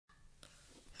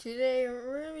Today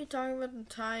we're going to be talking about the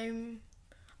time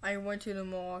I went to the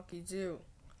Milwaukee Zoo.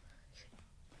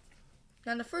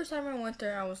 Now the first time I went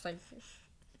there I was like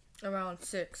around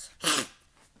 6.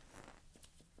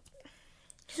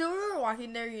 So we were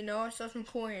walking there, I saw some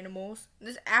cool animals.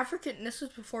 This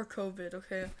was before COVID,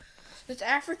 okay? This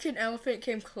African elephant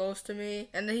came close to me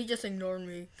and then he just ignored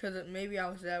me because maybe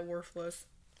I was that worthless.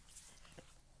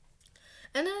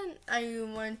 And then we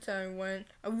went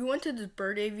to this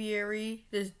bird aviary.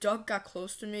 This duck got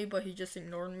close to me, but he just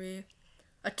ignored me.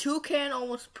 A toucan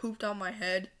almost pooped on my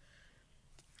head.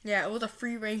 Yeah, it was a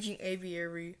free-ranging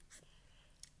aviary.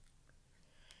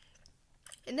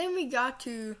 And then we got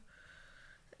to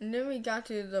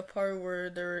the part where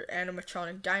there were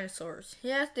animatronic dinosaurs.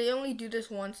 Yes, they only do this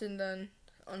once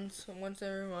once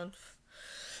every month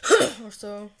or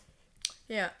so.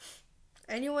 Yeah.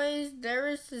 Anyways, there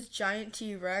is this giant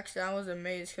T-Rex, and I was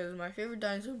amazed because my favorite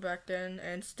dinosaur back then,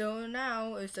 and still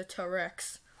now, is the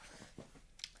T-Rex.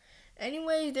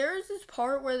 Anyways, there is this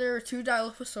part where there are 2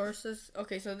 Dilophosauruses.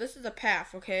 Okay, so this is a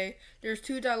path, okay? There's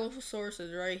 2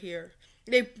 Dilophosauruses right here.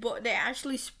 They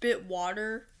actually spit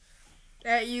water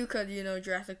at you because,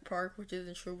 Jurassic Park, which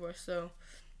isn't true, but so.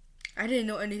 I didn't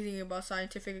know anything about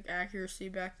scientific accuracy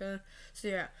back then. So,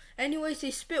 yeah. Anyways,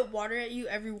 they spit water at you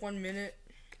every 1 minute.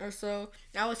 Or so.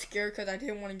 I was scared because I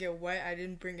didn't want to get wet. I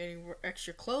didn't bring any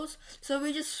extra clothes. So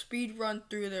we just speed run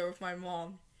through there with my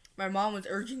mom. My mom was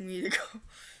urging me to go.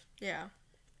 Yeah.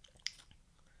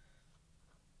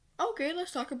 Okay,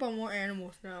 let's talk about more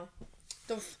animals now.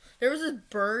 There was this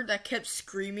bird that kept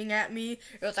screaming at me.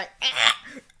 It was like,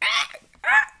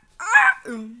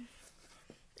 and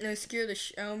it scared the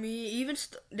shit out of me.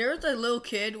 There was a little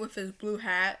kid with his blue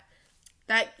hat.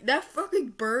 That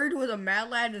fucking bird was a mad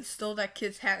lad and stole that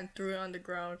kid's hat and threw it on the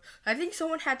ground. I think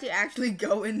someone had to actually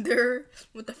go in there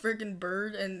with the freaking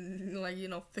bird and,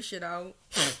 fish it out.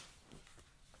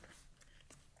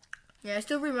 Yeah, I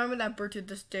still remember that bird to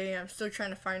this day. I'm still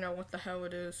trying to find out what the hell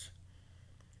it is.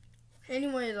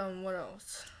 Anyways, what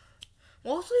else?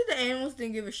 Mostly the animals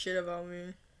didn't give a shit about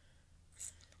me.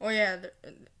 Oh yeah,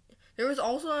 there was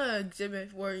also an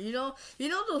exhibit where, those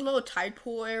little tide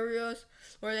pool areas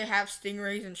where they have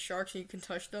stingrays and sharks and you can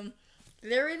touch them?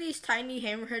 There were these tiny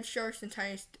hammerhead sharks and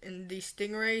these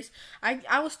stingrays.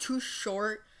 I was too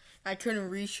short. I couldn't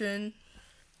reach in.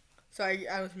 So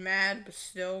I was mad, but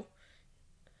still.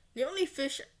 I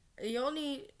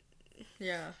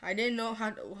didn't know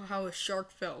how a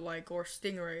shark felt like or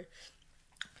stingray.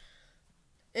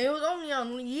 It was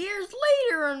only years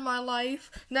later in my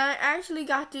life that I actually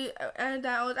that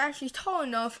I was actually tall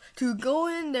enough to go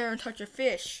in there and touch a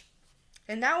fish.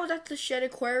 And that was at the Shed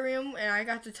Aquarium, and I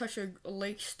got to touch a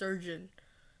lake sturgeon.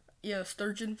 Yeah,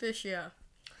 sturgeon fish, yeah.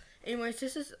 Anyways,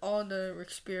 this is all the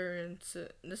experience.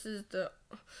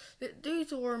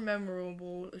 These were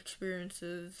memorable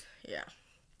experiences. Yeah.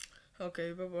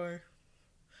 Okay, bye-bye.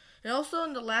 And also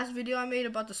in the last video I made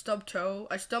about the stubbed toe,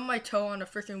 I stubbed my toe on a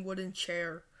freaking wooden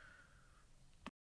chair.